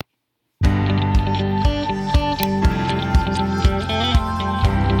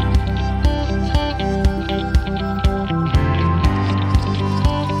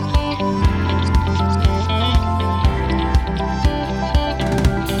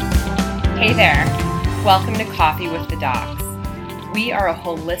Hey there. Welcome to Coffee with the Docs. We are a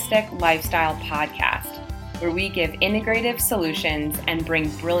holistic lifestyle podcast where we give integrative solutions and bring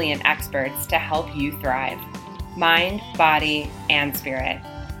brilliant experts to help you thrive, mind, body, and spirit.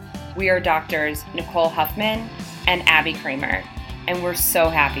 We are doctors Nicole Huffman and Abby Kramer, and we're so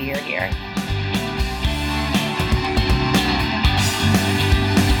happy you're here.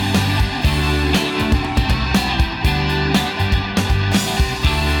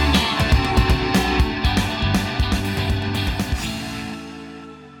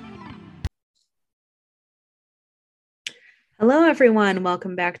 Hello, everyone.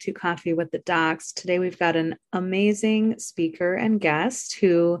 Welcome back to Coffee with the Docs. Today, we've got an amazing speaker and guest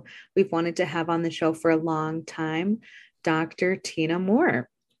who we've wanted to have on the show for a long time, Dr. Tyna Moore.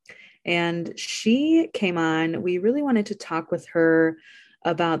 And she came on. We really wanted to talk with her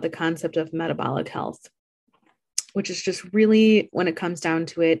about the concept of metabolic health, which is just really, when it comes down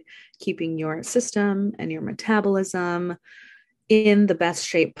to it, keeping your system and your metabolism in the best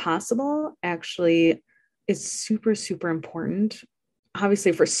shape possible. Actually, is super, super important,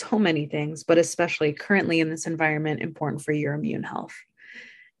 obviously for so many things, but especially currently in this environment, important for your immune health.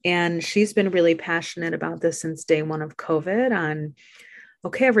 And she's been really passionate about this since day one of COVID on,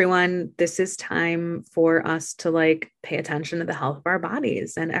 okay, everyone, this is time for us to pay attention to the health of our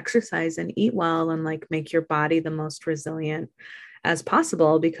bodies and exercise and eat well and make your body the most resilient as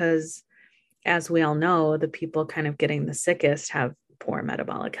possible, because as we all know, the people kind of getting the sickest have poor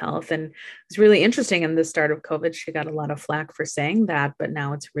metabolic health. And it's really interesting. In the start of COVID, she got a lot of flack for saying that, but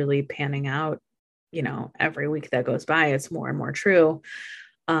now it's really panning out, every week that goes by, it's more and more true,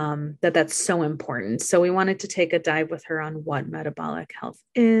 that's so important. So we wanted to take a dive with her on what metabolic health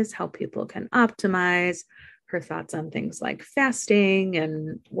is, how people can optimize, her thoughts on things like fasting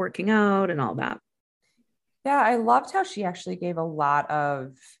and working out and all that. Yeah, I loved how she actually gave a lot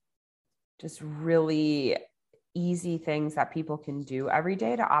of just really easy things that people can do every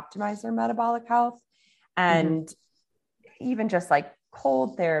day to optimize their metabolic health. And even just like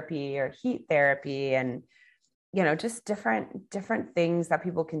cold therapy or heat therapy and, just different things that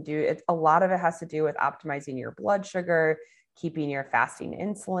people can do. A lot of it has to do with optimizing your blood sugar, keeping your fasting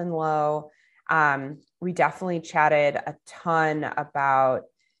insulin low. We definitely chatted a ton about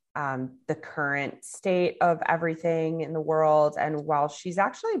the current state of everything in the world. And while she's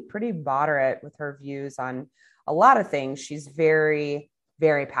actually pretty moderate with her views on a lot of things, she's very,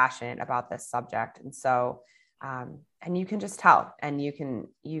 very passionate about this subject. And so, and you can just tell, and you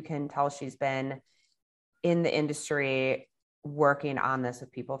can tell she's been in the industry working on this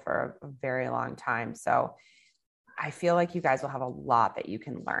with people for a very long time. So I feel like you guys will have a lot that you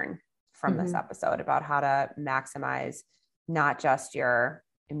can learn from this episode about how to maximize not just your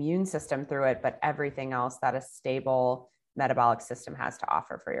immune system through it, but everything else that a stable metabolic system has to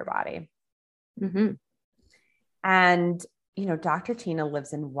offer for your body. And, Dr. Tyna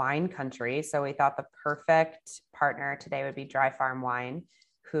lives in wine country. So we thought the perfect partner today would be Dry Farm Wine,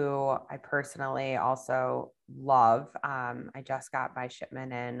 who I personally also love. I just got my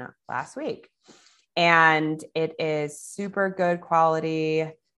shipment in last week, and it is super good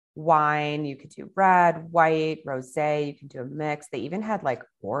quality wine. You could do red, white, rosé. You can do a mix. They even had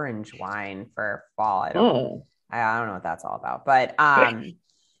orange wine for fall. I don't know what that's all about, but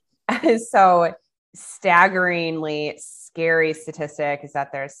so staggeringly scary statistic is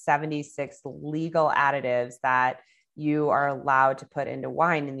that there's 76 legal additives that you are allowed to put into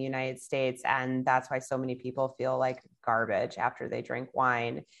wine in the United States. And that's why so many people feel like garbage after they drink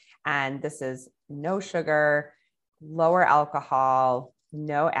wine. And this is no sugar, lower alcohol,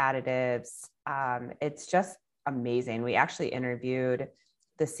 no additives. It's just amazing. We actually interviewed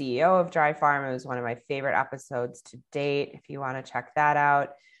the CEO of Dry Farm. It was one of my favorite episodes to date. If you want to check that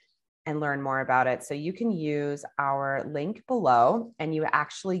out and learn more about it. So you can use our link below and you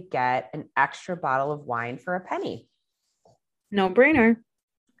actually get an extra bottle of wine for a penny. No brainer.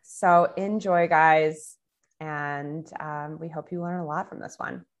 So enjoy, guys. And we hope you learn a lot from this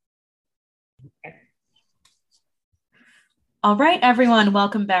one. All right, everyone.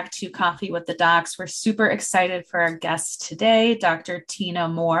 Welcome back to Coffee with the Docs. We're super excited for our guest today, Dr.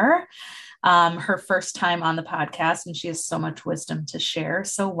 Tyna Moore. Her first time on the podcast, and she has so much wisdom to share.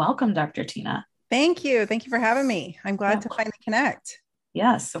 So welcome, Dr. Tyna. Thank you. Thank you for having me. I'm glad to finally connect.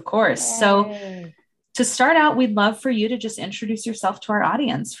 Yes, of course. Yay. So to start out, we'd love for you to just introduce yourself to our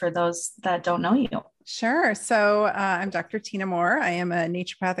audience for those that don't know you. Sure. So I'm Dr. Tyna Moore. I am a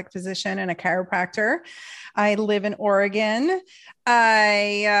naturopathic physician and a chiropractor. I live in Oregon.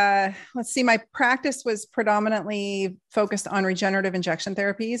 Let's see, my practice was predominantly focused on regenerative injection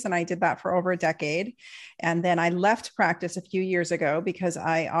therapies, and I did that for over a decade. And then I left practice a few years ago because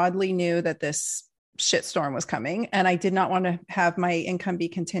I oddly knew that this shitstorm was coming, and I did not want to have my income be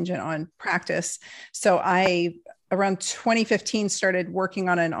contingent on practice. So I around 2015 started working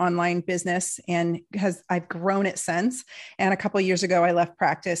on an online business, and I've grown it since. And a couple of years ago, I left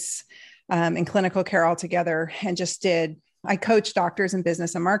practice in clinical care altogether and I coach doctors in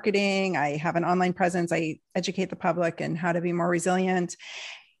business and marketing. I have an online presence. I educate the public in how to be more resilient.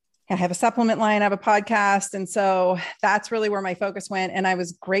 I have a supplement line, I have a podcast. And so that's really where my focus went. And I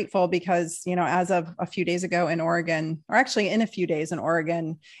was grateful because, as of a few days ago in Oregon, or actually in a few days in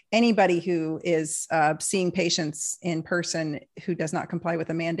Oregon, anybody who is seeing patients in person who does not comply with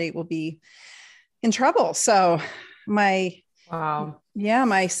a mandate will be in trouble. So my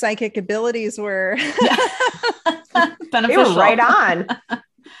psychic abilities were they were right on.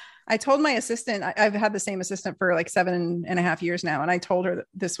 I told my assistant, I've had the same assistant for like 7.5 years now. And I told her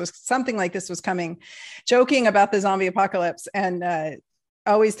that something like this was coming, joking about the zombie apocalypse, and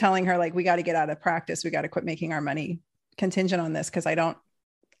always telling her, like, we got to get out of practice. We got to quit making our money contingent on this, because I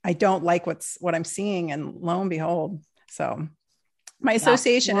don't like what I'm seeing. And lo and behold, so my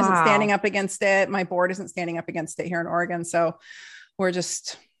association isn't standing up against it. My board isn't standing up against it here in Oregon. So we're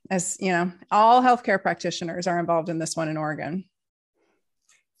just, as all healthcare practitioners are involved in this one in Oregon.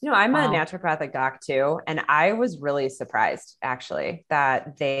 I'm a naturopathic doc too. And I was really surprised actually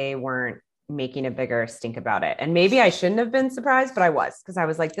that they weren't making a bigger stink about it. And maybe I shouldn't have been surprised, but I was, because I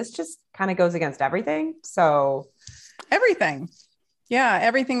was like, this just kind of goes against everything. So everything. Yeah.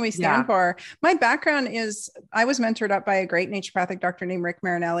 Everything we stand for. My background is I was mentored up by a great naturopathic doctor named Rick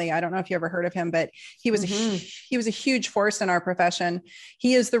Marinelli. I don't know if you ever heard of him, but he was a huge force in our profession.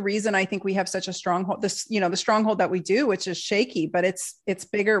 He is the reason I think we have such a stronghold, the stronghold that we do, which is shaky, but it's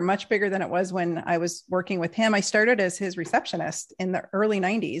bigger, much bigger than it was when I was working with him. I started as his receptionist in the early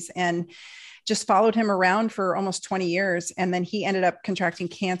 90s and just followed him around for almost 20 years. And then he ended up contracting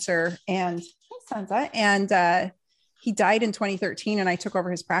cancer and he died in 2013, and I took over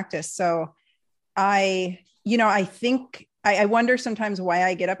his practice. So I think I wonder sometimes why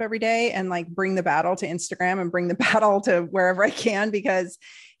I get up every day and like bring the battle to Instagram and bring the battle to wherever I can, because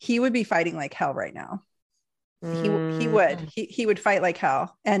he would be fighting like hell right now. He would fight like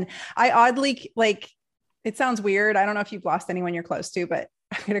hell. And I oddly, like, it sounds weird. I don't know if you've lost anyone you're close to, but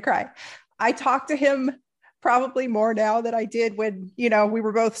I'm going to cry. I talk to him probably more now than I did when, we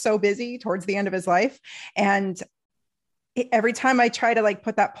were both so busy towards the end of his life. And every time I try to like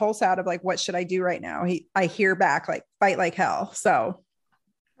put that pulse out of like, what should I do right now? I hear back, like, fight like hell. So,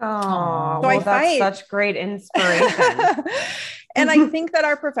 that's such great inspiration. And I think that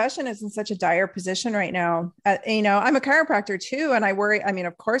our profession is in such a dire position right now. I'm a chiropractor too. And I worry,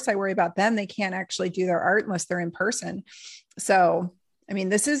 of course I worry about them. They can't actually do their art unless they're in person. So,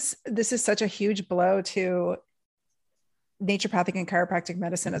 this is such a huge blow to naturopathic and chiropractic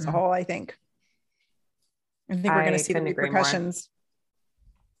medicine as a whole, I think. I think we're going to see the repercussions.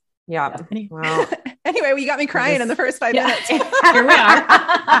 Yeah. Well, anyway, you got me crying in the first 5 minutes. Here we are.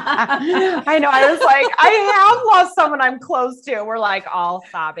 I know. I was like, I have lost someone I'm close to. We're like all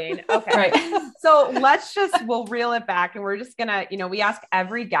sobbing. Okay. Right. So we'll reel it back, and we're just going to, we ask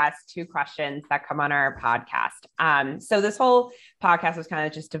every guest 2 questions that come on our podcast. So this whole podcast was kind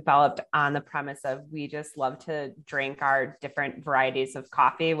of just developed on the premise of, we just love to drink our different varieties of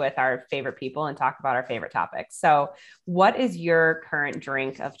coffee with our favorite people and talk about our favorite topics. So what is your current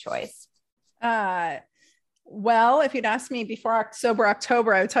drink of choice? Well, if you'd asked me before Sober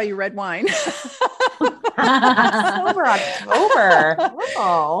October, I would tell you red wine. Sober October.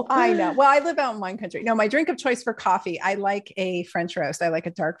 Oh, I know. Well, I live out in wine country. No, my drink of choice for coffee, I like a French roast. I like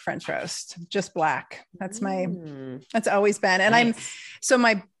a dark French roast, just black. That's that's always been. And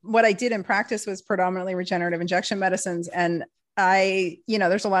nice. What I did in practice was predominantly regenerative injection medicines. And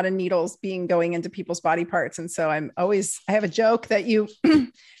there's a lot of needles going into people's body parts. And so I have a joke that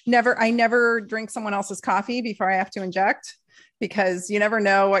I never drink someone else's coffee before I have to inject, because you never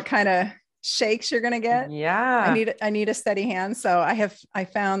know what kind of shakes you're going to get. Yeah. I need a steady hand. So I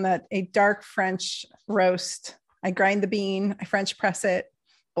found that a dark French roast, I grind the bean, I French press it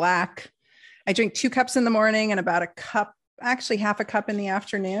black. I drink 2 cups in the morning and about a cup, actually half a cup in the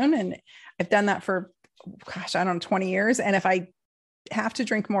afternoon. And I've done that for 20 years. And if I have to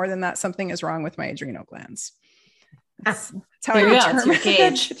drink more than that, something is wrong with my adrenal glands. That's how I determine.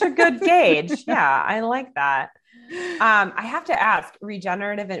 It's a good gauge. Yeah. I like that. I have to ask,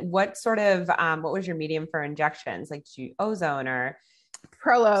 regenerative, and what sort of, what was your medium for injections? Like, did you ozone or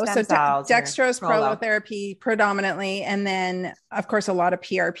Prolo, so stem cells dextrose Prolo? prolotherapy predominantly, and then of course a lot of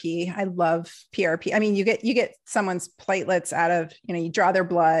PRP. I love PRP. I mean, you get someone's platelets out of, you draw their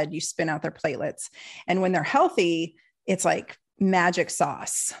blood, you spin out their platelets, and when they're healthy, it's like magic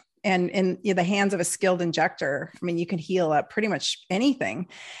sauce. And in the hands of a skilled injector, I mean, you can heal up pretty much anything.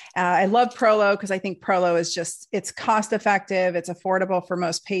 I love Prolo because I think Prolo is it's cost effective. It's affordable for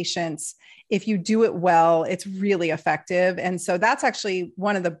most patients. If you do it well, it's really effective. And so that's actually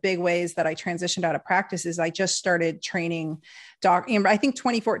one of the big ways that I transitioned out of practice is I just started training I think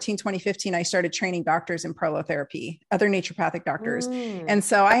 2014, 2015, I started training doctors in prolotherapy, other naturopathic doctors. And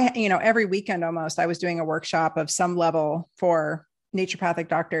so every weekend almost, I was doing a workshop of some level for naturopathic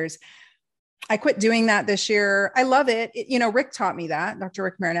doctors. I quit doing that this year. I love it. Rick taught me that. Dr.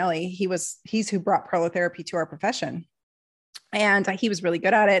 Rick Marinelli, he's who brought prolotherapy to our profession. And he was really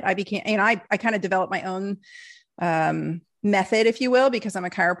good at it. I kind of developed my own method, if you will, because I'm a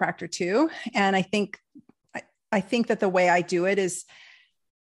chiropractor too. And I think that the way I do it is,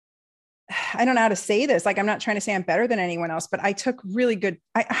 I don't know how to say this. Like, I'm not trying to say I'm better than anyone else, but I took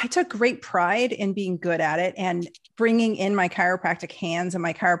great pride in being good at it and bringing in my chiropractic hands and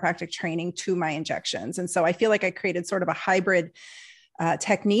my chiropractic training to my injections. And so I feel like I created sort of a hybrid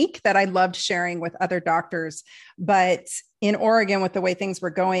technique that I loved sharing with other doctors. But in Oregon, with the way things were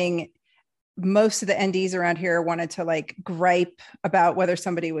going, most of the NDs around here wanted to gripe about whether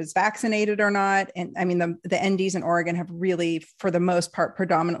somebody was vaccinated or not. And I mean, the NDs in Oregon have really, for the most part,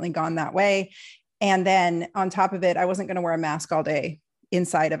 predominantly gone that way. And then on top of it, I wasn't going to wear a mask all day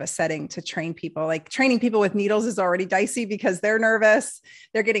inside of a setting to train people. Like, training people with needles is already dicey because they're nervous,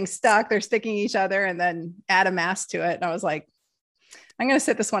 they're getting stuck, they're sticking each other, and then add a mask to it. And I was like, I'm going to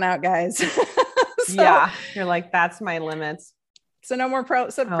sit this one out, guys. Yeah. You're like, that's my limits. So no more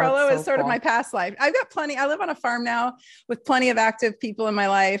Prolo. So Prolo is sort of my past life. I've got plenty. I live on a farm now with plenty of active people in my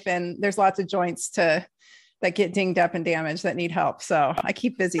life. And there's lots of joints that get dinged up and damaged that need help. So I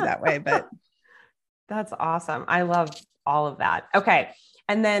keep busy that way, but. That's awesome. I love all of that. Okay.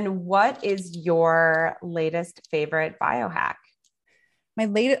 And then what is your latest favorite biohack? My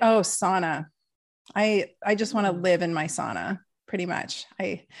latest, sauna. I just want to live in my sauna pretty much.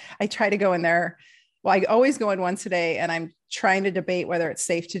 I try to go in there. Well, I always go in once a day, and I'm trying to debate whether it's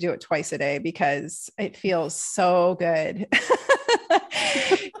safe to do it twice a day because it feels so good.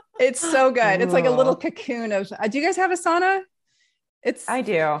 It's so good. It's like a little cocoon of, do you guys have a sauna? I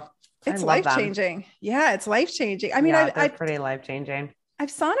do. It's life-changing. Yeah, it's life-changing. I mean, it's pretty life-changing. I've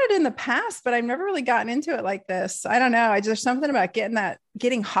saunaed in the past, but I've never really gotten into it like this. I don't know. There's something about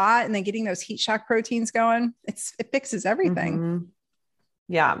getting hot and then getting those heat shock proteins going. It fixes everything. Mm-hmm.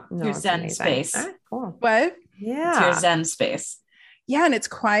 Yeah. No, your Zen space. Ah, cool. What? Yeah. It's your Zen space. Yeah. And it's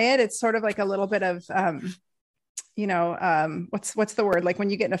quiet. It's sort of like a little bit of, what's the word? Like when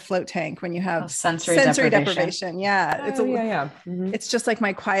you get in a float tank, when you have sensory deprivation. Yeah. Mm-hmm. It's just like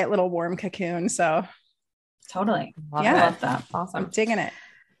my quiet little warm cocoon. So totally. I love that. Awesome. I'm digging it.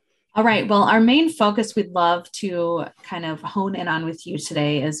 All right. Well, our main focus we'd love to kind of hone in on with you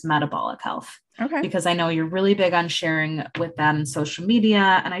today is metabolic health. Okay. Because I know you're really big on sharing with that in social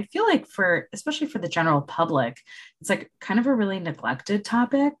media. And I feel like especially for the general public, it's like kind of a really neglected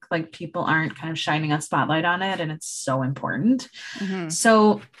topic. Like, people aren't kind of shining a spotlight on it, and it's so important. Mm-hmm.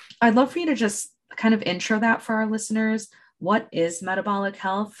 So I'd love for you to just kind of intro that for our listeners. What is metabolic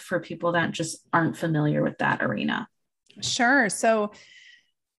health for people that just aren't familiar with that arena? Sure. So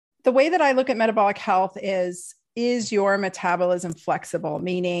the way that I look at metabolic health is your metabolism flexible?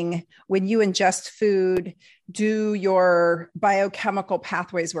 Meaning, when you ingest food, do your biochemical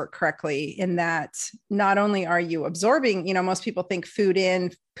pathways work correctly? In that, not only are you absorbing, most people think food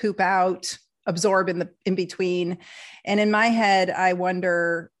in, poop out, absorb in between. And in my head, I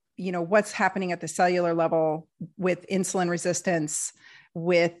wonder, what's happening at the cellular level with insulin resistance,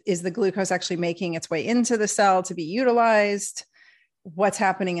 is the glucose actually making its way into the cell to be utilized? What's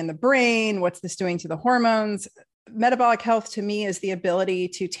happening in the brain? What's this doing to the hormones? Metabolic health to me is the ability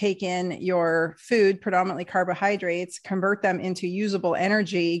to take in your food, predominantly carbohydrates, convert them into usable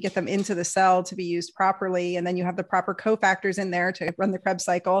energy, get them into the cell to be used properly. And then you have the proper cofactors in there to run the Krebs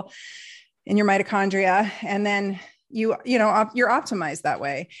cycle in your mitochondria. And then you're optimized that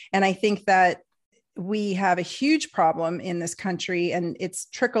way. And I think that we have a huge problem in this country, and it's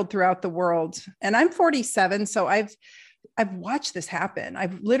trickled throughout the world. And I'm 47, so I've watched this happen.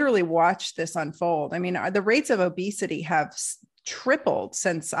 I've literally watched this unfold. I mean, the rates of obesity have tripled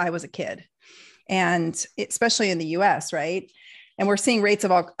since I was a kid, and especially in the US, right? And we're seeing rates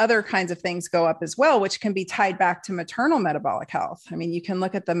of all other kinds of things go up as well, which can be tied back to maternal metabolic health. I mean, you can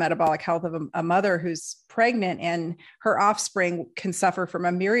look at the metabolic health of a mother who's pregnant, and her offspring can suffer from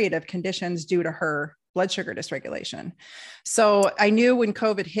a myriad of conditions due to her blood sugar dysregulation. So I knew when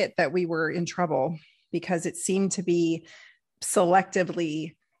COVID hit that we were in trouble, because it seemed to be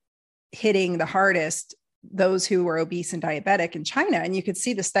selectively hitting the hardest those who were obese and diabetic in China. And you could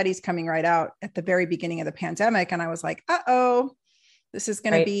see the studies coming right out at the very beginning of the pandemic. And I was like, uh-oh, this is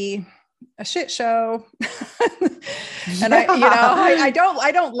going to be a shit show. And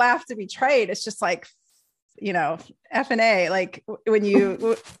I don't laugh to be trade. It's just like, F&A, like when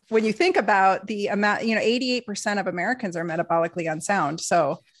you think about the amount, 88% of Americans are metabolically unsound.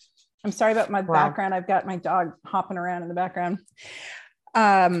 So I'm sorry about my background. I've got my dog hopping around in the background.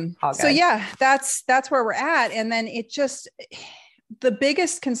 So yeah, that's where we're at. And then the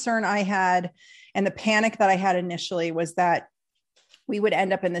biggest concern I had, and the panic that I had initially, was that we would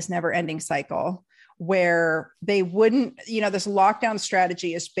end up in this never ending cycle where they wouldn't, this lockdown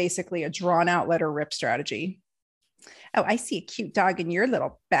strategy is basically a drawn out let her rip strategy. Oh, I see a cute dog in your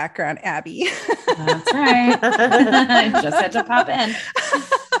little background, Abby. That's right. I just had to pop in.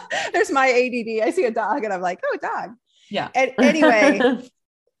 There's my ADD. I see a dog and I'm like, oh, dog. Yeah. And anyway,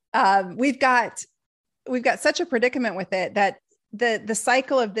 we've got such a predicament with it that the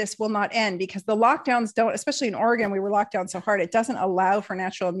cycle of this will not end, because the lockdowns don't, especially in Oregon, we were locked down so hard, it doesn't allow for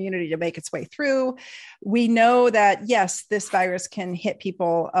natural immunity to make its way through. We know that, yes, this virus can hit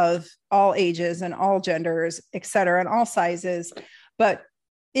people of all ages and all genders, et cetera, and all sizes, but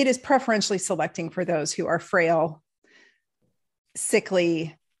it is preferentially selecting for those who are frail,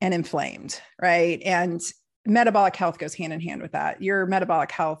 sickly, and inflamed, right? And metabolic health goes hand in hand with that. Your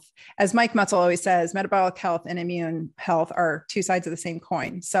metabolic health, as Mike Mutzel always says, metabolic health and immune health are two sides of the same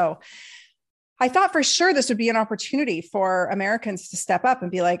coin. So I thought for sure this would be an opportunity for Americans to step up and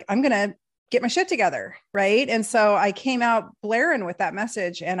be like, I'm going to get my shit together. Right. And so I came out blaring with that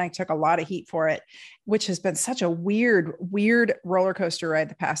message, and I took a lot of heat for it, which has been such a weird roller coaster ride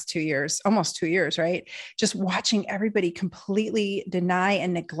the past 2 years, almost 2 years, right? Just watching everybody completely deny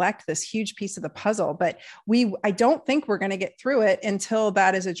and neglect this huge piece of the puzzle. But I don't think we're going to get through it until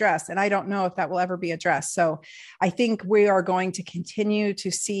that is addressed. And I don't know if that will ever be addressed. So I think we are going to continue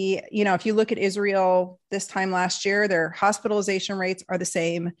to see, if you look at Israel this time last year, their hospitalization rates are the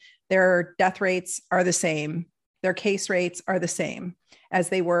same. Their death rates are the same. Their case rates are the same as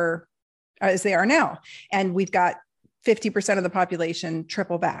they are now. And we've got 50% of the population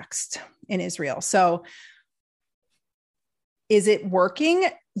triple vaxxed in Israel. So is it working?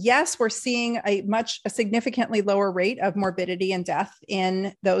 Yes, we're seeing a significantly lower rate of morbidity and death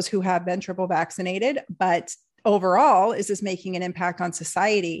in those who have been triple vaccinated. But overall, is this making an impact on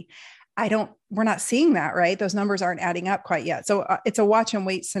society? We're not seeing that, right? Those numbers aren't adding up quite yet. So it's a watch and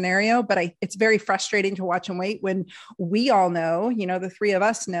wait scenario, but it's very frustrating to watch and wait when we all know, the three of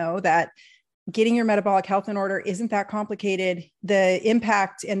us know that getting your metabolic health in order isn't that complicated. The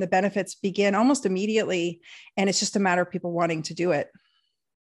impact and the benefits begin almost immediately. And it's just a matter of people wanting to do it.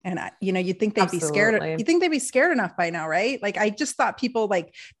 And you'd think they'd be scared. You think they'd be scared enough by now, right? Like, I just thought people,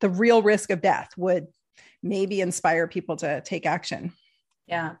 like, the real risk of death would maybe inspire people to take action.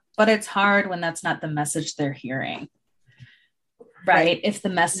 Yeah. But it's hard when that's not the message they're hearing. Right. If the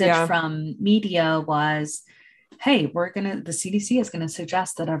message from media was, hey, the CDC is going to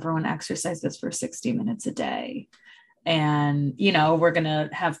suggest that everyone exercises for 60 minutes a day. And, we're going to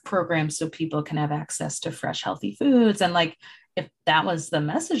have programs so people can have access to fresh, healthy foods. And like, if that was the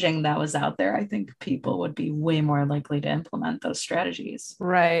messaging that was out there, I think people would be way more likely to implement those strategies.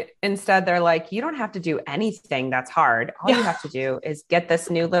 Right. Instead, they're like, you don't have to do anything that's hard. All you have to do is get this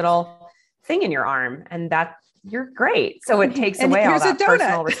new little thing in your arm, and that you're great. So it takes away all that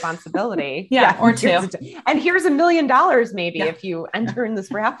personal responsibility. Or two. And here's $1 million maybe if you enter in this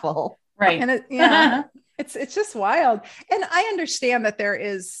raffle. Right. And it's just wild. And I understand that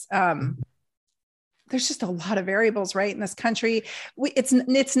there's just a lot of variables, right, in this country.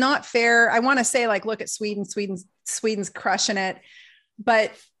 It's not fair. I want to say, like, look at Sweden. Sweden's crushing it.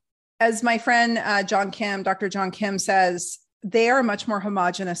 But as my friend Dr. John Kim says, they are a much more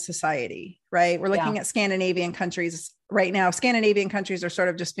homogenous society, right? We're looking at Scandinavian countries right now. Scandinavian countries are sort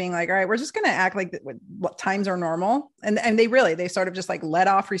of just being like, all right, we're just going to act like what times are normal. And they sort of just like let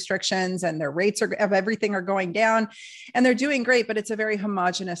off restrictions, and their rates of everything are going down, and they're doing great, but it's a very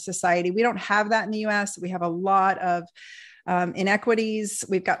homogenous society. We don't have that in the US. We have a lot of inequities.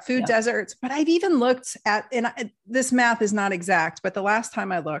 We've got food deserts, but I've even looked at, and this math is not exact, but the last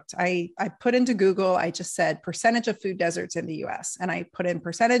time I looked, I put into Google, I just said percentage of food deserts in the US, and I put in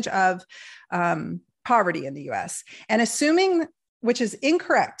percentage of poverty in the US. And assuming which is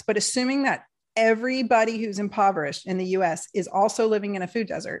incorrect, but assuming that everybody who's impoverished in the US is also living in a food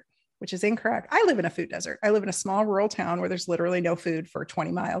desert, which is incorrect. I live in a food desert. I live in a small rural town where there's literally no food for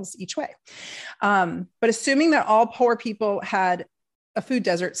 20 miles each way. But assuming that all poor people had a food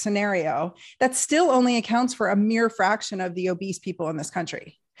desert scenario, that still only accounts for a mere fraction of the obese people in this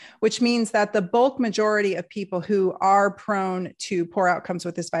country, which means that the bulk majority of people who are prone to poor outcomes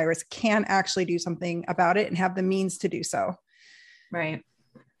with this virus can actually do something about it and have the means to do so. Right.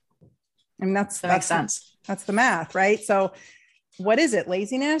 I mean, that makes sense. That's the math, right? So what is it?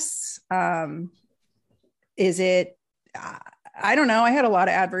 Laziness? Is it, I don't know. I had a lot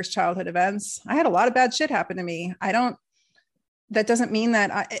of adverse childhood events. I had a lot of bad shit happen to me. That doesn't mean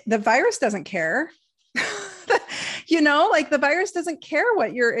that the virus doesn't care. Like the virus doesn't care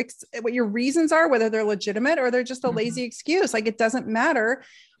what your reasons are, whether they're legitimate or they're just a lazy excuse. Like, it doesn't matter.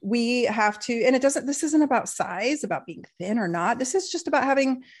 We have to, and this isn't about size, about being thin or not. This is just about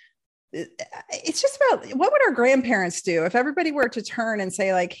it's just about, what would our grandparents do if everybody were to turn and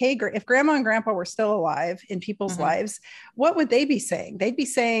say like, hey, if grandma and grandpa were still alive in people's lives, what would they be saying? They'd be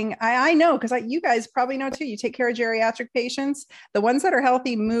saying, I know, because you guys probably know too, you take care of geriatric patients. The ones that are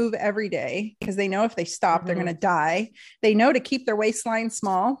healthy move every day because they know if they stop, they're going to die. They know to keep their waistline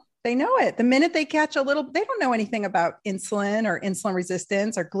small. They know it. The minute they catch they don't know anything about insulin or insulin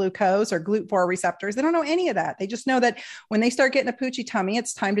resistance or glucose or GLUT4 receptors. They don't know any of that. They just know that when they start getting a poochy tummy,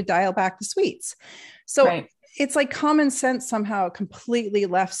 it's time to dial back the sweets. So It's like common sense somehow completely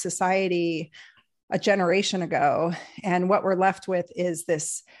left society a generation ago. And what we're left with is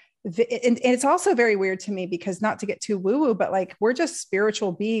this. And it's also very weird to me because, not to get too woo-woo, but like, we're just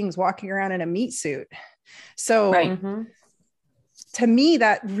spiritual beings walking around in a meat suit. So to me,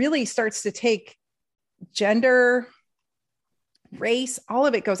 that really starts to take gender, race, all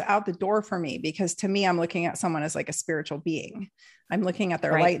of it goes out the door for me, because to me, I'm looking at someone as like a spiritual being. I'm looking at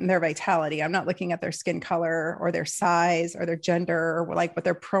their light and their vitality. I'm not looking at their skin color or their size or their gender or like what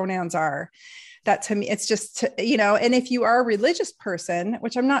their pronouns are. That to me, it's just, and if you are a religious person,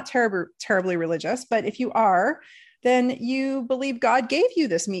 which I'm not terribly religious, but if you are, then you believe God gave you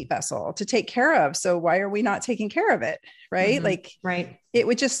this meat vessel to take care of. So why are we not taking care of it? Right. It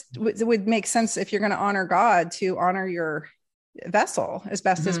would make sense, if you're going to honor God, to honor your vessel as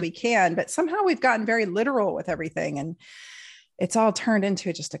best as we can. But somehow we've gotten very literal with everything, and it's all turned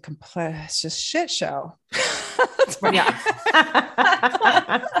into just it's just shit show. It's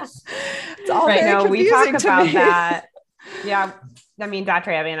all very confusing. We talk about me. that. Yeah. I mean,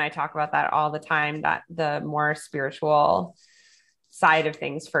 Dr. Abby and I talk about that all the time, that the more spiritual side of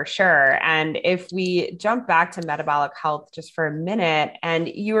things for sure. And if we jump back to metabolic health just for a minute, and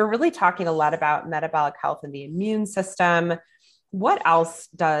you were really talking a lot about metabolic health and the immune system, what else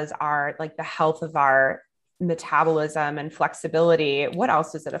does the health of our metabolism and flexibility, what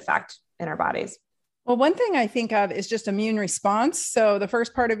else does it affect in our bodies? Well, one thing I think of is just immune response. So the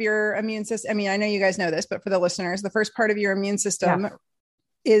first part of your immune system, I mean, I know you guys know this, but for the listeners, the first part of your immune system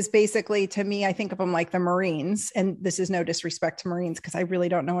is basically, to me, I think of them like the Marines. And this is no disrespect to Marines, because I really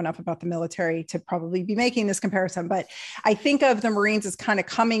don't know enough about the military to probably be making this comparison. But I think of the Marines as kind of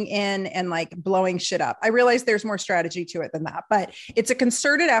coming in and like blowing shit up. I realize there's more strategy to it than that, but it's a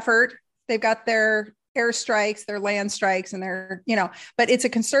concerted effort. They've got their airstrikes, their land strikes, and but it's a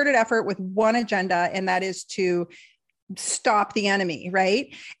concerted effort with one agenda, and that is to stop the enemy,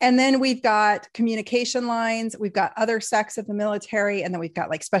 right? And then we've got communication lines, we've got other sects of the military, and then we've got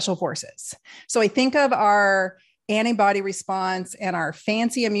like special forces. So I think of our antibody response and our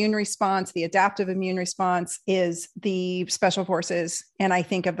fancy immune response, the adaptive immune response is the special forces. And I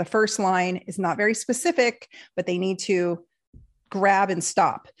think of the first line is not very specific, but they need to grab and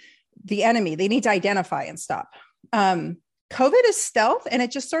stop the enemy. They need to identify and stop. COVID is stealth, and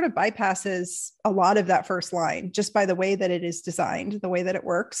it just sort of bypasses a lot of that first line just by the way that it is designed, the way that it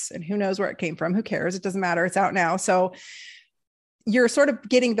works, and who knows where it came from. Who cares? It doesn't matter. It's out now. So you're sort of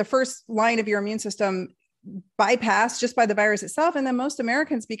getting the first line of your immune system bypassed just by the virus itself. And then most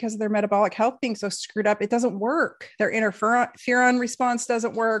Americans, because of their metabolic health being so screwed up, it doesn't work. Their interferon response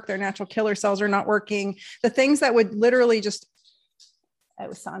doesn't work. Their natural killer cells are not working. The things that would literally just,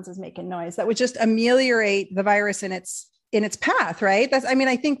 Sansa's making noise, that would just ameliorate the virus in its path, right?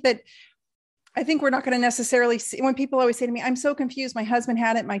 I think we're not going to necessarily see, when people always say to me, I'm so confused. My husband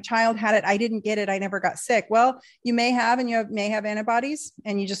had it. My child had it. I didn't get it. I never got sick. Well, you may have, and may have antibodies,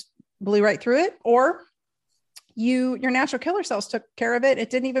 and you just blew right through it. Or your natural killer cells took care of it. It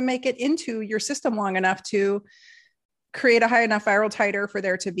didn't even make it into your system long enough to create a high enough viral titer for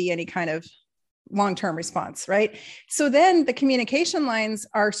there to be any kind of long-term response, right? So then the communication lines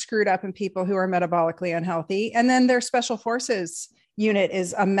are screwed up in people who are metabolically unhealthy. And then their special forces unit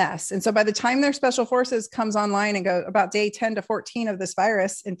is a mess. And so by the time their special forces comes online and go about day 10 to 14 of this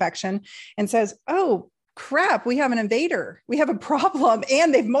virus infection and says, oh, crap, we have an invader, we have a problem,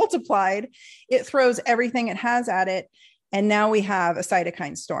 and they've multiplied, it throws everything it has at it. And now we have a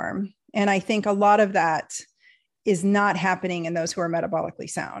cytokine storm. And I think a lot of that is not happening in those who are metabolically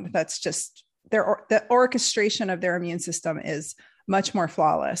sound. That's just the orchestration of their immune system is much more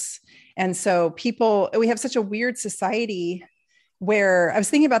flawless. And so we have such a weird society where I was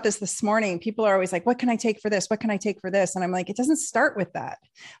thinking about this morning. People are always like, what can I take for this? What can I take for this? And I'm like, it doesn't start with that.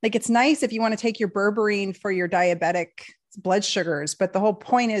 Like, it's nice if you want to take your berberine for your diabetic blood sugars, but the whole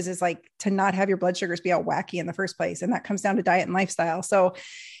point is like to not have your blood sugars be all wacky in the first place. And that comes down to diet and lifestyle. So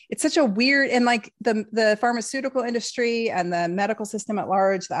it's such a weird, and like the pharmaceutical industry and the medical system at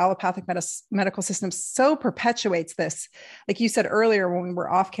large, the allopathic medical system so perpetuates this. Like you said earlier, when we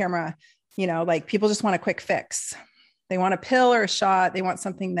were off camera, like people just want a quick fix. They want a pill or a shot. They want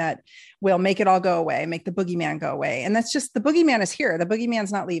something that will make it all go away, make the boogeyman go away. And that's just, the boogeyman is here. The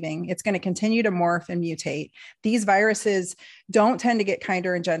boogeyman's not leaving. It's going to continue to morph and mutate. These viruses don't tend to get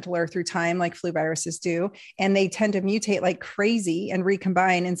kinder and gentler through time like flu viruses do. And they tend to mutate like crazy and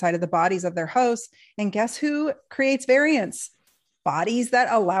recombine inside of the bodies of their hosts. And guess who creates variants? Bodies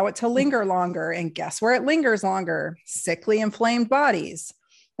that allow it to linger longer. And guess where it lingers longer? Sickly, inflamed bodies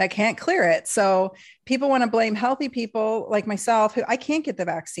that can't clear it. So people want to blame healthy people like myself, who I can't get the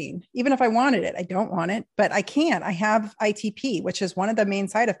vaccine. Even if I wanted it, I don't want it, but I can't. I have ITP, which is one of the main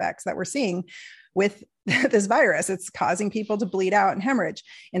side effects that we're seeing with this virus. It's causing people to bleed out and hemorrhage.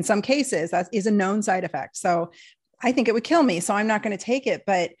 In some cases, that is a known side effect. So I think it would kill me. So I'm not going to take it,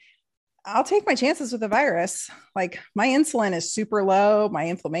 but I'll take my chances with the virus. Like, my insulin is super low. My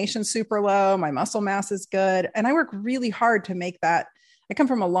inflammation's super low. My muscle mass is good. And I work really hard to make that. I come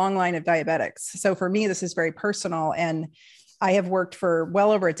from a long line of diabetics. So for me, this is very personal. And I have worked for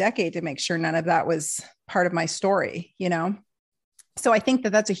well over a decade to make sure none of that was part of my story, So I think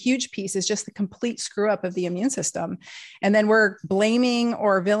that that's a huge piece, is just the complete screw up of the immune system. And then we're blaming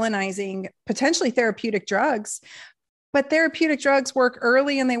or villainizing potentially therapeutic drugs, but therapeutic drugs work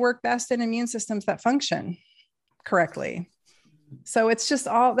early and they work best in immune systems that function correctly. So it's just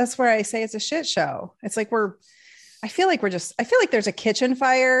that's where I say it's a shit show. It's like I feel like there's a kitchen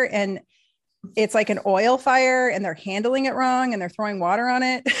fire and it's like an oil fire and they're handling it wrong and they're throwing water on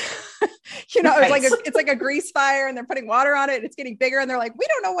it. Right. It's like a grease fire and they're putting water on it and it's getting bigger and they're like, we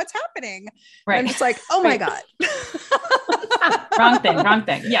don't know what's happening. Right. And I'm just like, oh my God. Wrong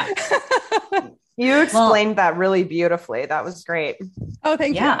thing. Yeah. You explained that really beautifully. That was great. Oh,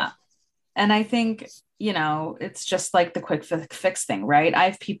 thank you. Yeah. And I think, it's just like the quick fix thing, right? I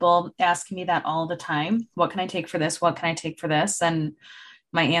have people asking me that all the time. What can I take for this? What can I take for this? And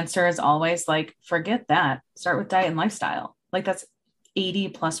my answer is always like, forget that. Start with diet and lifestyle. Like, that's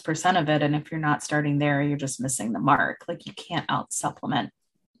 80+% of it. And if you're not starting there, you're just missing the mark. Like, you can't out supplement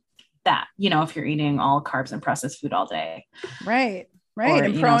that, if you're eating all carbs and processed food all day. Right. Or,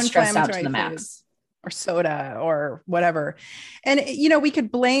 and stressed out to the max. Foods. Or soda or whatever. And, we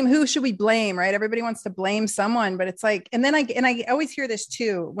could blame, who should we blame? Right. Everybody wants to blame someone, but it's like, and I always hear this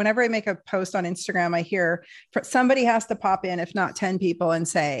too. Whenever I make a post on Instagram, I hear somebody has to pop in, if not 10 people, and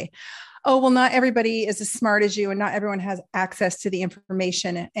say, oh, well, not everybody is as smart as you and not everyone has access to the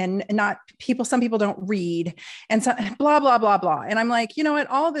information, and some people don't read, and so blah, blah, blah, blah. And I'm like, you know what?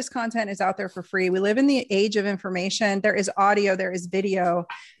 All of this content is out there for free. We live in the age of information. There is audio, there is video,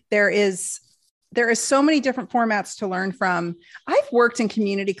 there is so many different formats to learn from. I've worked in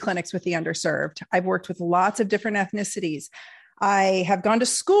community clinics with the underserved. I've worked with lots of different ethnicities. I have gone to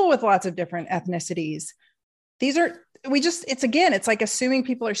school with lots of different ethnicities. It's like assuming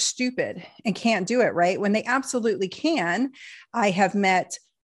people are stupid and can't do it, right? When they absolutely can. I have met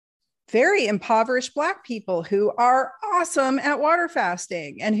very impoverished Black people who are awesome at water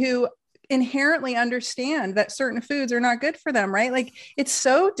fasting and who inherently understand that certain foods are not good for them, right? Like, it's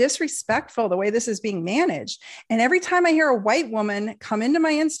so disrespectful the way this is being managed. And every time I hear a white woman come into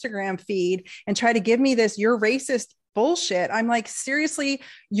my Instagram feed and try to give me this, you're racist bullshit, I'm like, seriously,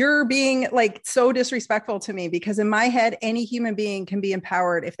 you're being like so disrespectful to me, because in my head, any human being can be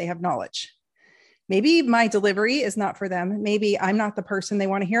empowered if they have knowledge. Maybe my delivery is not for them. Maybe I'm not the person they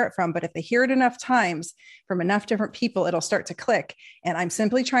want to hear it from, but if they hear it enough times from enough different people, it'll start to click. And I'm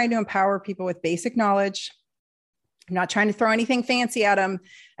simply trying to empower people with basic knowledge. I'm not trying to throw anything fancy at them.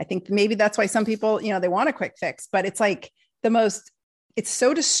 I think maybe that's why some people, they want a quick fix, but it's like the most it's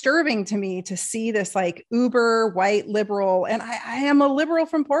so disturbing to me to see this like uber white liberal. And I am a liberal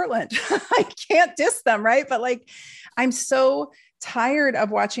from Portland. I can't diss them. Right. But like, I'm so tired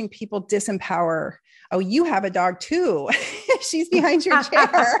of watching people disempower. Oh, you have a dog too. She's behind your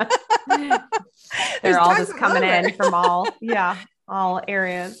chair. They're all just coming in from all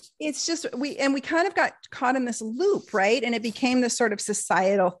areas. It's just, we kind of got caught in this loop, right? And it became this sort of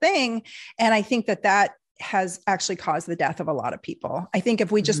societal thing. And I think that has actually caused the death of a lot of people. I think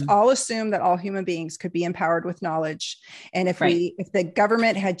if we just all assume that all human beings could be empowered with knowledge, and if the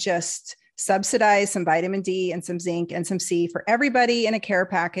government had just subsidized some vitamin D and some zinc and some C for everybody in a care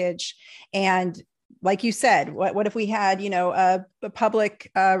package, and like you said, what if we had, a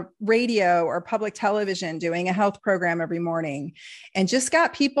public radio or public television doing a health program every morning, and just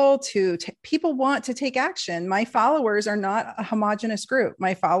got people people want to take action. My followers are not a homogenous group.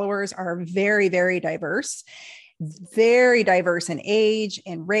 My followers are very, very diverse in age,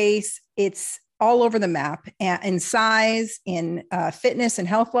 in race. It's all over the map, in size, in fitness and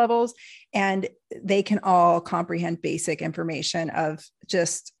health levels. And they can all comprehend basic information of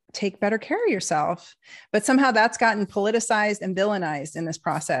just take better care of yourself. But somehow that's gotten politicized and villainized in this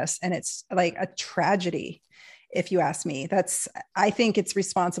process. And it's like a tragedy, if you ask me. I think it's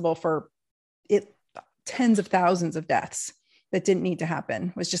responsible for tens of thousands of deaths that didn't need to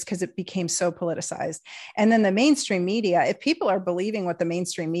happen, was just because it became so politicized. And then the mainstream media, if people are believing what the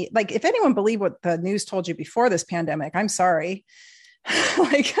mainstream media, like if anyone believed what the news told you before this pandemic, I'm sorry.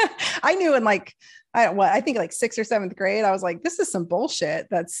 Like I knew in I think like 6th or 7th grade, I was like, this is some bullshit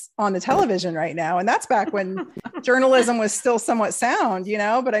that's on the television right now. And that's back when journalism was still somewhat sound,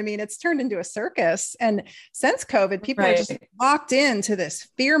 but I mean, it's turned into a circus. And since COVID, people are just locked into this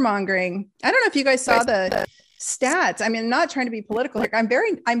fear mongering. I don't know if you guys saw the stats. I mean, I'm not trying to be political. Like I'm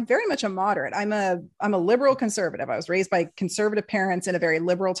very much a moderate. I'm a liberal conservative. I was raised by conservative parents in a very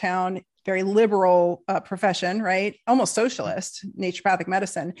liberal town, very liberal profession, right? Almost socialist, naturopathic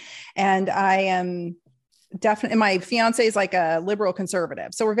medicine. And I am definitely, my fiance is like a liberal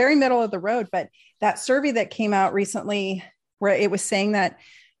conservative. So we're very middle of the road. But that survey that came out recently, where it was saying that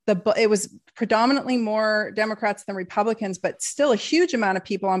it was predominantly more Democrats than Republicans, but still a huge amount of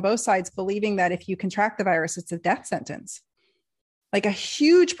people on both sides believing that if you contract the virus, it's a death sentence. Like a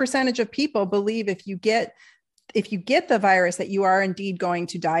huge percentage of people believe if you get the virus, that you are indeed going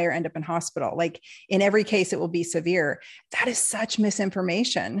to die or end up in hospital. Like in every case, it will be severe. That is such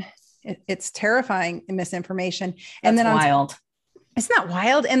misinformation. It's terrifying misinformation. And That's then wild. Isn't that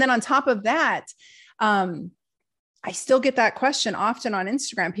wild? And then on top of that, I still get that question often on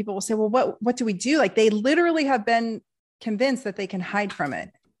Instagram. People will say, well, what do we do? Like they literally have been convinced that they can hide from it,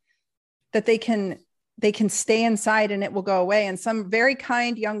 that they can stay inside and it will go away. And some very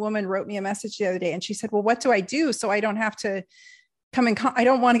kind young woman wrote me a message the other day and she said, well, what do I do so I don't have to come in? I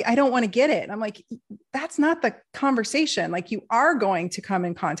don't want to get it. And I'm like, that's not the conversation. Like you are going to come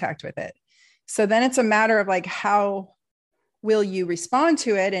in contact with it. So then it's a matter of like, how will you respond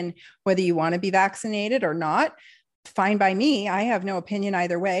to it? And whether you want to be vaccinated or not, fine by me. I have no opinion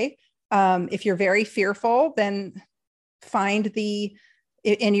either way. If you're very fearful, then find in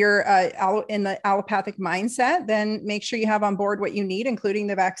the allopathic mindset, then make sure you have on board what you need, including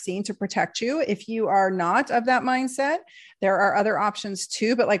the vaccine to protect you. If you are not of that mindset, there are other options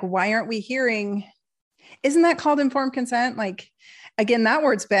too. But like, why aren't we hearing, isn't that called informed consent? Like, again, that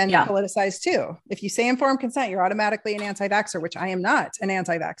word's been politicized too. If you say informed consent, you're automatically an anti-vaxxer, which I am not an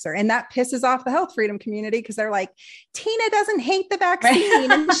anti-vaxxer. And that pisses off the health freedom community because they're like, Tyna doesn't hate the vaccine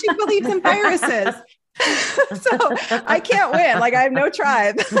and she believes in viruses. So I can't win. Like I have no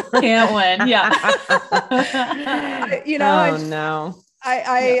tribe. Can't win. Yeah.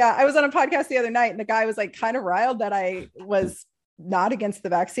 I was on a podcast the other night and the guy was like kind of riled that I was not against the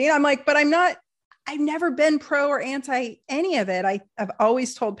vaccine. I'm like, but I've never been pro or anti any of it. I've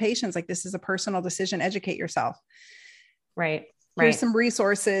always told patients like, this is a personal decision. Educate yourself. Right. Here's some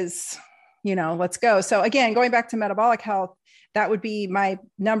resources, let's go. So again, going back to metabolic health, that would be my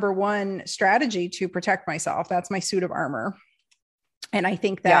number one strategy to protect myself. That's my suit of armor. And I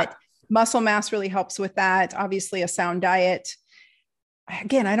think that muscle mass really helps with that. Obviously a sound diet.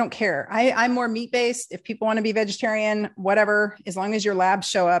 Again, I don't care. I'm more meat-based. If people want to be vegetarian, whatever, as long as your labs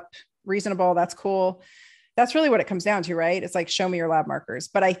show up reasonable, that's cool. That's really what it comes down to, right? It's like, show me your lab markers.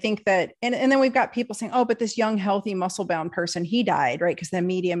 But I think that, and then we've got people saying, oh, but this young, healthy, muscle-bound person, he died, right? Because the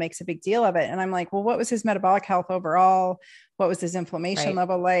media makes a big deal of it. And I'm like, well, what was his metabolic health overall? What was his inflammation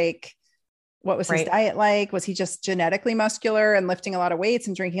level like? What was his diet like? Was he just genetically muscular and lifting a lot of weights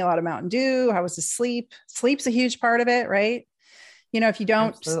and drinking a lot of Mountain Dew? How was his sleep? Sleep's a huge part of it, right? If you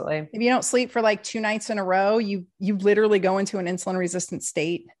don't, Absolutely. if you don't sleep for like 2 nights in a row, you literally go into an insulin resistant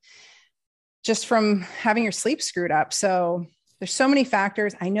state just from having your sleep screwed up. So there's so many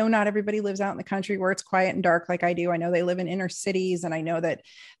factors. I know not everybody lives out in the country where it's quiet and dark like I do. I know they live in inner cities, and I know that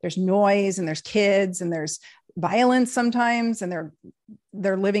there's noise and there's kids and there's violence sometimes, and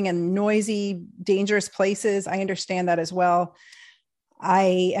they're living in noisy, dangerous places. I understand that as well.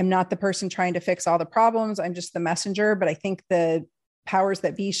 I am not the person trying to fix all the problems. I'm just the messenger, but I think the powers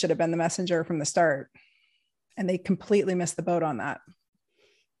that be should have been the messenger from the start, and they completely missed the boat on that.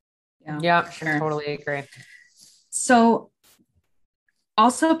 Yeah, sure. Totally agree. So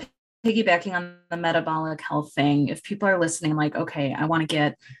also piggybacking on the metabolic health thing, if people are listening, like, okay, I want to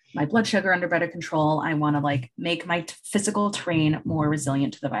get my blood sugar under better control. I want to like make my physical terrain more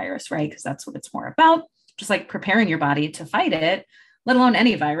resilient to the virus, right? Because that's what it's more about. Just like preparing your body to fight it, let alone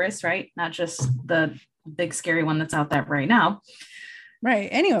any virus, right? Not just the big scary one that's out there right now. Right.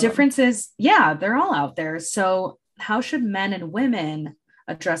 Any differences. Yeah, they're all out there. So how should men and women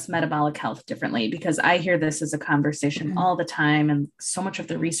address metabolic health differently? Because I hear this as a conversation all the time, and so much of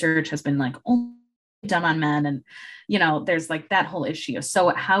the research has been like only done on men, and there's like that whole issue. So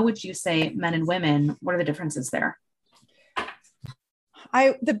how would you say men and women, what are the differences there?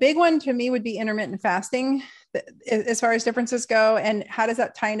 The big one to me would be intermittent fasting as far as differences go. And how does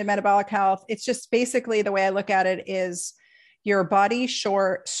that tie into metabolic health? It's just basically, the way I look at it is your body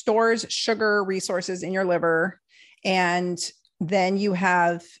stores sugar resources in your liver, and then you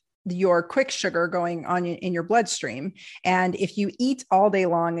have your quick sugar going on in your bloodstream. And if you eat all day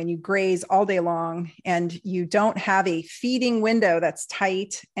long and you graze all day long, and you don't have a feeding window that's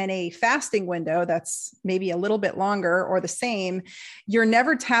tight and a fasting window that's maybe a little bit longer or the same, you're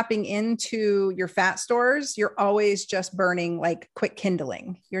never tapping into your fat stores. You're always just burning like quick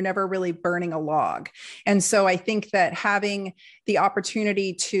kindling. You're never really burning a log. And so I think that having the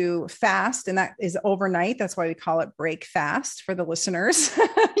opportunity to fast, and that is overnight, that's why we call it break fast for the listeners.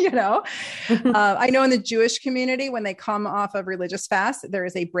 I know in the Jewish community, when they come off of religious fast, there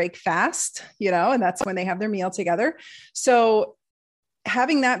is a break fast, and that's when they have their meal together. So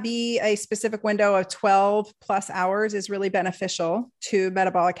having that be a specific window of 12 plus hours is really beneficial to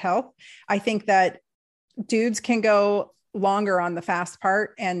metabolic health. I think that dudes can go longer on the fast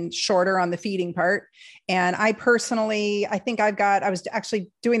part and shorter on the feeding part. And I was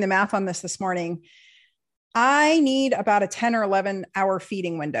actually doing the math on this morning. I need about a 10 or 11 hour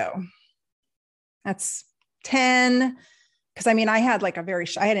feeding window. That's 10. Because I had like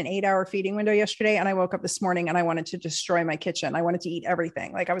I had an 8-hour feeding window yesterday, and I woke up this morning and I wanted to destroy my kitchen. I wanted to eat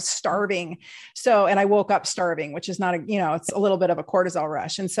everything. Like I was starving. And I woke up starving, which is not it's a little bit of a cortisol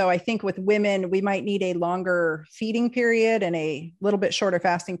rush. And so I think with women, we might need a longer feeding period and a little bit shorter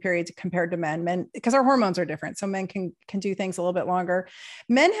fasting period compared to men, because our hormones are different. So men can do things a little bit longer.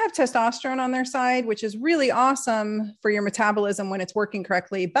 Men have testosterone on their side, which is really awesome for your metabolism when it's working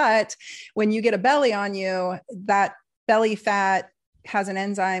correctly. But when you get a belly on you, that belly fat has an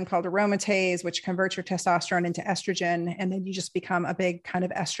enzyme called aromatase, which converts your testosterone into estrogen. And then you just become a big kind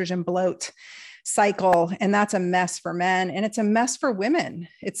of estrogen bloat cycle. And that's a mess for men. And it's a mess for women.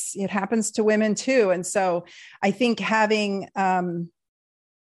 It happens to women too. And so I think having, and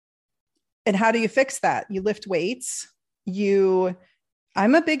how do you fix that? You lift weights.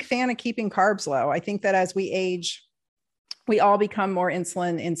 I'm a big fan of keeping carbs low. I think that as we age, we all become more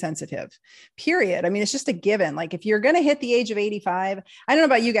insulin insensitive, period. It's just a given. Like if you're going to hit the age of 85, I don't know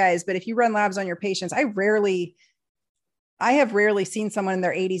about you guys, but if you run labs on your patients, I have rarely seen someone in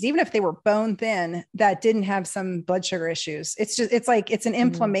their 80s, even if they were bone thin, that didn't have some blood sugar issues. It's an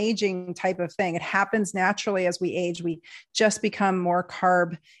inflammaging type of thing. It happens naturally as we age. We just become more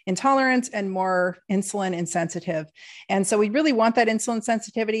carb intolerant and more insulin insensitive. And so we really want that insulin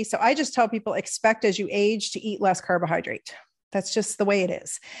sensitivity. So I just tell people, expect as you age to eat less carbohydrate. That's just the way it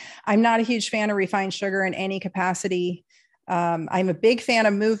is. I'm not a huge fan of refined sugar in any capacity. I'm a big fan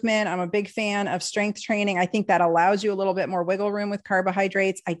of movement. I'm a big fan of strength training. I think that allows you a little bit more wiggle room with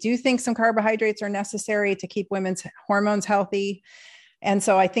carbohydrates. I do think some carbohydrates are necessary to keep women's hormones healthy. And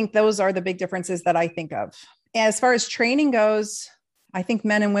so I think those are the big differences that I think of. As far as training goes, I think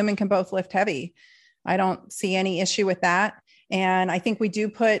men and women can both lift heavy. I don't see any issue with that. And I think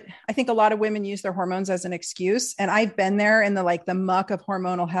I think a lot of women use their hormones as an excuse. And I've been there in the muck of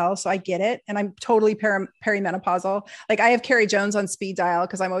hormonal hell. So I get it. And I'm totally perimenopausal. Like I have Carrie Jones on speed dial,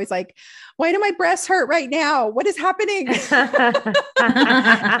 because I'm always like, why do my breasts hurt right now? What is happening? Like,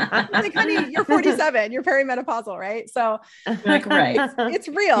 honey, you're 47, you're perimenopausal, right? So like, right. It's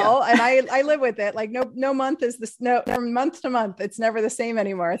real. Yeah. And I live with it. Like no month is from month to month. It's never the same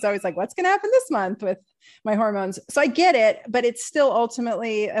anymore. It's always like, what's going to happen this month with my hormones. So I get it, but it's still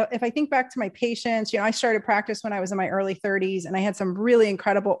ultimately, if I think back to my patients, I started practice when I was in my early 30s, and I had some really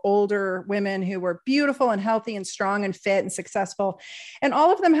incredible older women who were beautiful and healthy and strong and fit and successful. And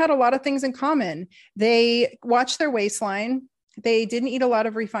all of them had a lot of things in common. They watched their waistline. They didn't eat a lot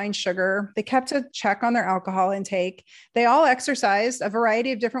of refined sugar. They kept a check on their alcohol intake. They all exercised a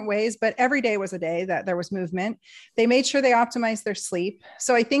variety of different ways, but every day was a day that there was movement. They made sure they optimized their sleep.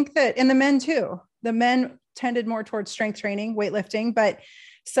 So I think that, and the men too, the men tended more towards strength training, weightlifting, but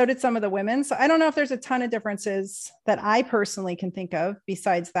so did some of the women. So I don't know if there's a ton of differences that I personally can think of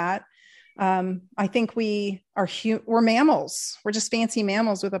besides that. I think we're mammals. We're just fancy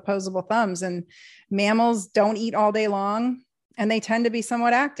mammals with opposable thumbs, and mammals don't eat all day long. And they tend to be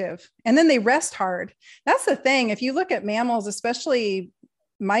somewhat active, and then they rest hard. That's the thing. If you look at mammals, especially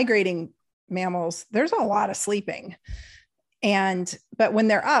migrating mammals, there's a lot of sleeping. But when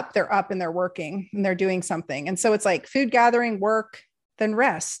they're up and they're working and they're doing something. And so it's like food gathering, work, then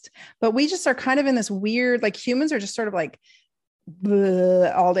rest. But we just are kind of in this weird, like humans are just sort of like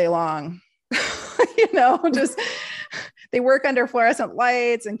all day long, just they work under fluorescent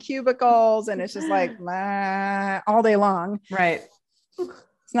lights and cubicles, and it's just like all day long. Right.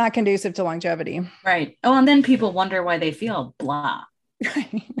 It's not conducive to longevity. Right. Oh, and then people wonder why they feel blah.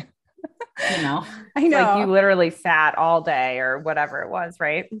 Right. I know. Like you literally sat all day or whatever it was,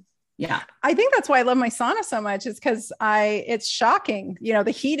 right? Yeah. I think that's why I love my sauna so much, is because it's shocking.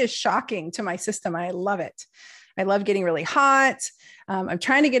 The heat is shocking to my system. I love it. I love getting really hot. I'm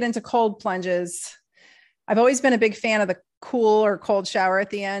trying to get into cold plunges. I've always been a big fan of the cool or cold shower at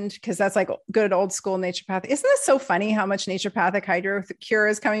the end, because that's like good old school naturopathic. Isn't this so funny how much naturopathic hydro cure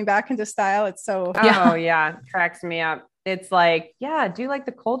is coming back into style? It's so, oh yeah, cracks me up. It's like, yeah, do like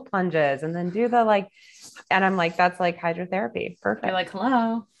the cold plunges and then do the and I'm like, that's like hydrotherapy. Perfect. You're like,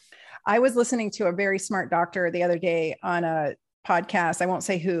 hello. I was listening to a very smart doctor the other day on a podcast. I won't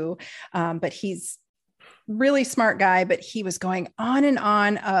say who, but he's really smart guy, but he was going on and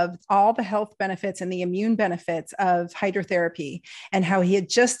on of all the health benefits and the immune benefits of hydrotherapy, and how he had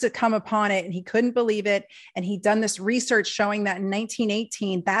just come upon it and he couldn't believe it. And he'd done this research showing that in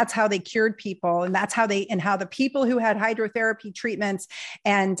 1918, that's how they cured people. And that's how how the people who had hydrotherapy treatments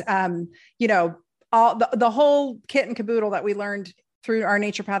and, all the whole kit and caboodle that we learned through our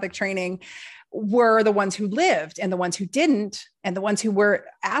naturopathic training were the ones who lived, and the ones who didn't, and the ones who were,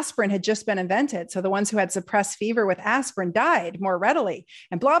 aspirin had just been invented. So the ones who had suppressed fever with aspirin died more readily,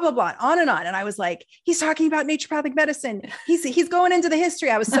 and blah, blah, blah, on and on. And I was like, he's talking about naturopathic medicine. He's going into the history.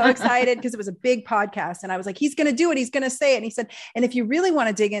 I was so excited because it was a big podcast. And I was like, he's going to do it. He's going to say it. And he said, and if you really want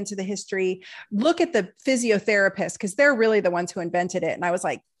to dig into the history, look at the physiotherapists, because they're really the ones who invented it. And I was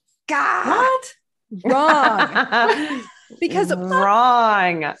like, God, What? wrong. Because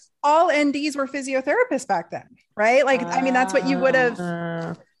wrong. All NDs were physiotherapists back then, right? That's what you would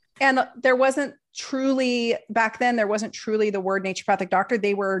have. And there wasn't truly, back then, there wasn't truly the word naturopathic doctor.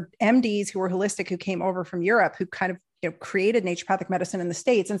 They were MDs who were holistic, who came over from Europe, who kind of created naturopathic medicine in the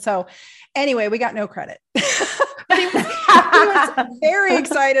States. And so anyway, we got no credit. But he was very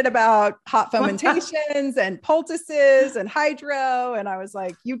excited about hot fomentations and poultices and hydro. And I was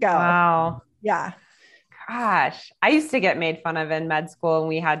like, you go. Wow. Yeah. Gosh, I used to get made fun of in med school, and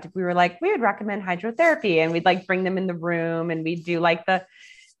we would recommend hydrotherapy, and we'd bring them in the room, and we'd do the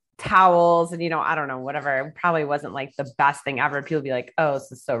towels, and I don't know, whatever. It probably wasn't the best thing ever. People would be like, oh,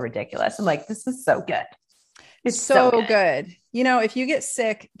 this is so ridiculous. I'm like, this is so good. It's so good. If you get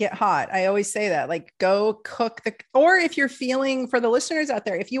sick, get hot. I always say that, go cook or if you're feeling, for the listeners out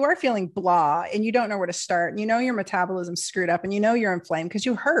there, if you are feeling blah and you don't know where to start, and your metabolism's screwed up, and you're inflamed because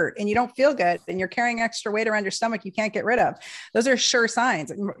you hurt and you don't feel good, and you're carrying extra weight around your stomach you can't get rid of. Those are sure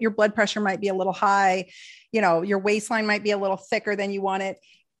signs. Your blood pressure might be a little high. Your waistline might be a little thicker than you want it.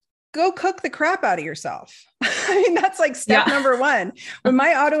 Go cook the crap out of yourself. That's step number one. When my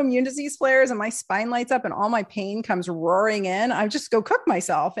autoimmune disease flares and my spine lights up and all my pain comes roaring in, I just go cook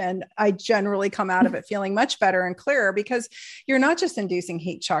myself. And I generally come out of it feeling much better and clearer, because you're not just inducing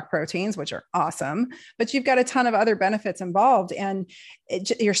heat shock proteins, which are awesome, but you've got a ton of other benefits involved. And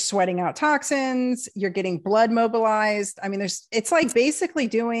you're sweating out toxins, you're getting blood mobilized. It's basically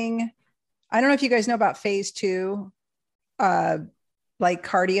doing, I don't know if you guys know about phase 2,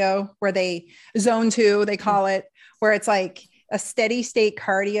 cardio, where zone 2, they call it, where it's a steady state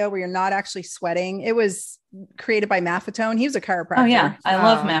cardio where you're not actually sweating. It was created by Maffetone. He was a chiropractor. Oh yeah. I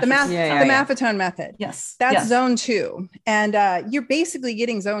love Maffetone. The Maffetone method. Yes. That's zone 2. And you're basically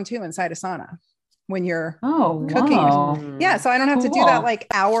getting zone 2 inside a sauna when you're cooking. Wow. Yeah. So I don't have to do that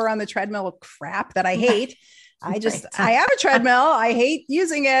hour on the treadmill crap that I hate. I Right. have a treadmill. I hate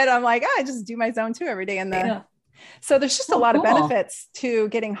using it. I'm like, I just do my zone 2 every day. So there's just a lot of benefits to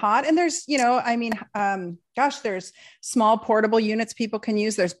getting hot. And there's, there's small portable units people can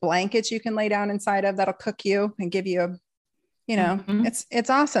use. There's blankets you can lay down inside of that'll cook you and give you it's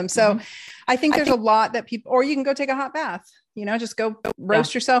awesome. So I think there's a lot that people, or you can go take a hot bath, just go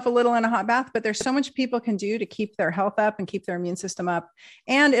roast yourself a little in a hot bath, but there's so much people can do to keep their health up and keep their immune system up.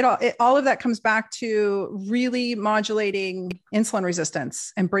 And all of that comes back to really modulating insulin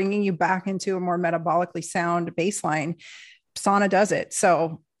resistance and bringing you back into a more metabolically sound baseline. Sauna does it.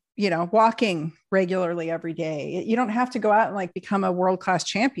 So, walking regularly every day. You don't have to go out and like become a world-class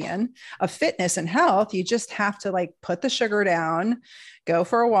champion of fitness and health. You just have to like put the sugar down, go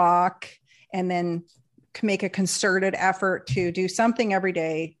for a walk, and then make a concerted effort to do something every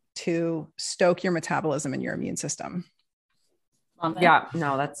day to stoke your metabolism and your immune system. Yeah,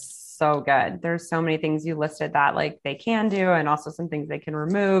 no, that's so good. There's so many things you listed that like they can do, and also some things they can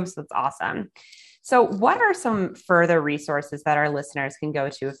remove. So that's awesome. So what are some further resources that our listeners can go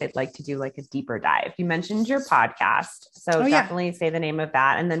to if they'd like to do like a deeper dive? You mentioned your podcast. So definitely say the name of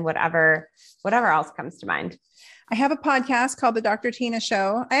that. And then whatever else comes to mind. I have a podcast called The Dr. Tyna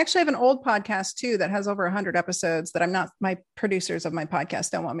Show. I actually have an old podcast too that has over 100 episodes that my producers of my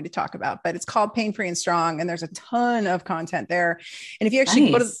podcast don't want me to talk about, but it's called Pain Free and Strong. And there's a ton of content there. And if you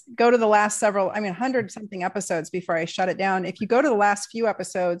actually go to the last 100 something episodes before I shut it down, if you go to the last few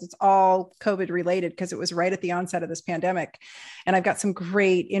episodes, it's all COVID related because it was right at the onset of this pandemic. And I've got some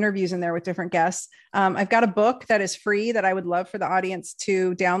great interviews in there with different guests. I've got a book that is free that I would love for the audience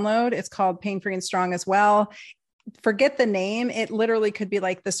to download. It's called Pain Free and Strong as well. Forget the name. It literally could be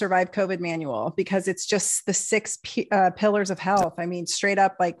like the Survive COVID manual because it's just the 6 pillars of health. I mean, straight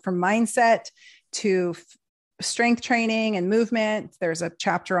up, like from mindset to strength training and movement. There's a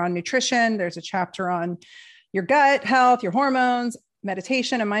chapter on nutrition. There's a chapter on your gut health, your hormones,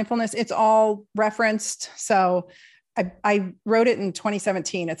 meditation and mindfulness. It's all referenced. So I wrote it in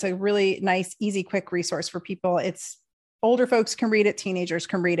 2017. It's a really nice, easy, quick resource for people. Older folks can read it. Teenagers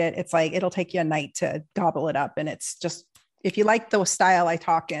can read it. It's like, it'll take you a night to gobble it up. And it's just, if you like the style I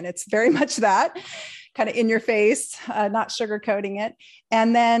talk in, it's very much that kind of in your face, not sugarcoating it.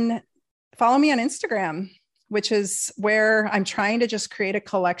 And then follow me on Instagram, which is where I'm trying to just create a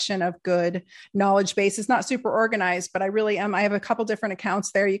collection of good knowledge base. It's not super organized, but I really am. I have a couple different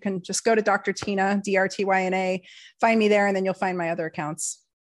accounts there. You can just go to Dr. Tyna, DRTYNA, find me there, and then you'll find my other accounts.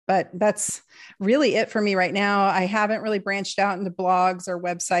 But that's really it for me right now. I haven't really branched out into blogs or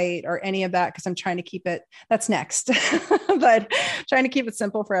website or any of that because I'm trying to keep it, that's next, but trying to keep it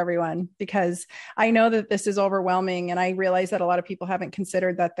simple for everyone because I know that this is overwhelming. And I realize that a lot of people haven't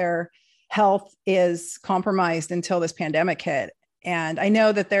considered that their health is compromised until this pandemic hit. And I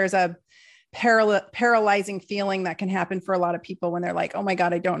know that there's a paralyzing feeling that can happen for a lot of people when they're like, oh my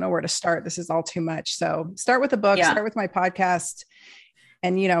God, I don't know where to start. This is all too much. So start with a book, start with my podcast.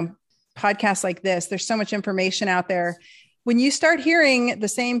 And, podcasts like this, there's so much information out there. When you start hearing the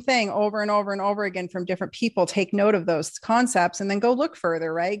same thing over and over and over again from different people, take note of those concepts and then go look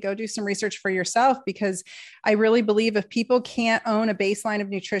further, right? Go do some research for yourself, because I really believe if people can't own a baseline of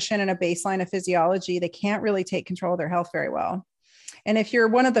nutrition and a baseline of physiology, they can't really take control of their health very well. And if you're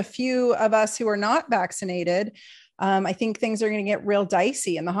one of the few of us who are not vaccinated, I think things are going to get real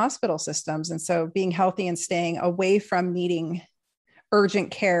dicey in the hospital systems. And so being healthy and staying away from needing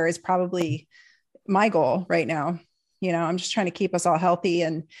urgent care is probably my goal right now. I'm just trying to keep us all healthy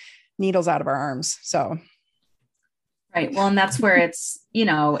and needles out of our arms. So. Right. Well, and that's where it's, it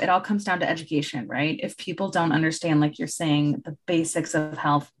all comes down to education, right? If people don't understand, like you're saying, the basics of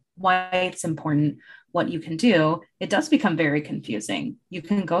health, why it's important, what you can do, it does become very confusing. You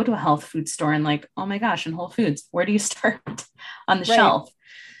can go to a health food store and like, oh my gosh, in Whole Foods, where do you start on the shelf?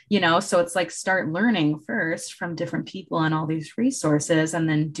 So it's like, start learning first from different people and all these resources, and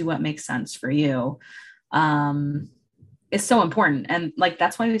then do what makes sense for you. Is so important. And like,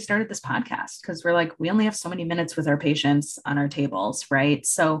 that's why we started this podcast. Cause we're like, we only have so many minutes with our patients on our tables. Right.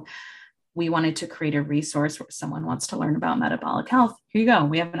 So we wanted to create a resource where someone wants to learn about metabolic health. Here you go.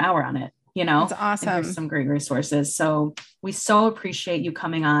 We have an hour on it. It's awesome. There's some great resources. So we so appreciate you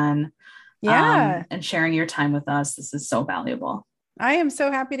coming on and sharing your time with us. This is so valuable. I am so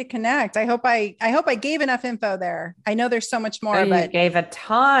happy to connect. I hope I gave enough info there. I know there's so much more, but you gave a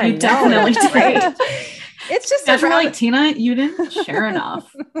ton. You definitely did. It's just like, Tina, you didn't share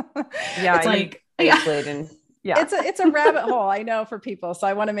enough. Yeah. It's like, basically didn't Yeah. It's a rabbit hole, I know, for people. So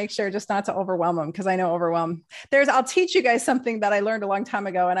I want to make sure just not to overwhelm them, because I know overwhelm. I'll teach you guys something that I learned a long time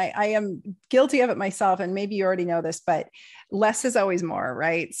ago, and I am guilty of it myself. And maybe you already know this, but less is always more,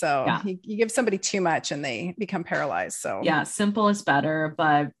 right? So Yeah. you give somebody too much and they become paralyzed. So yeah, simple is better.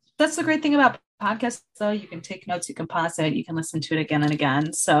 But that's the great thing about podcasts, though. You can take notes, you can pause it, you can listen to it again and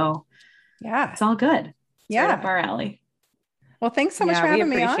again. So yeah, it's all good. It's right up yeah. our alley. Well, thanks so much Yeah, for we having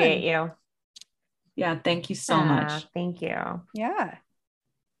me on. appreciate you. Yeah, thank you so much. Thank you. Yeah.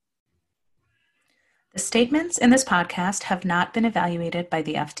 The statements in this podcast have not been evaluated by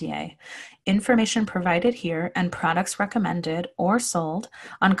the FDA. Information provided here and products recommended or sold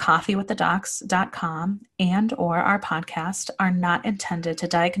on coffeewiththedocs.com and or our podcast are not intended to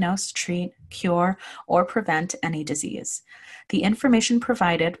diagnose, treat, cure, or prevent any disease. The information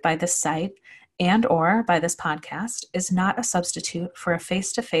provided by this site and or by this podcast is not a substitute for a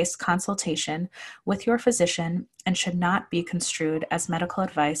face-to-face consultation with your physician and should not be construed as medical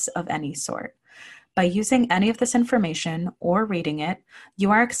advice of any sort. By using any of this information or reading it,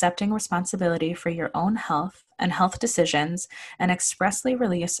 you are accepting responsibility for your own health and health decisions and expressly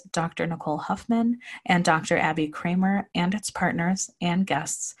release Dr. Nicole Huffman and Dr. Abby Kramer and its partners and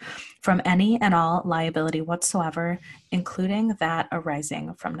guests from any and all liability whatsoever, including that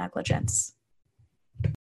arising from negligence.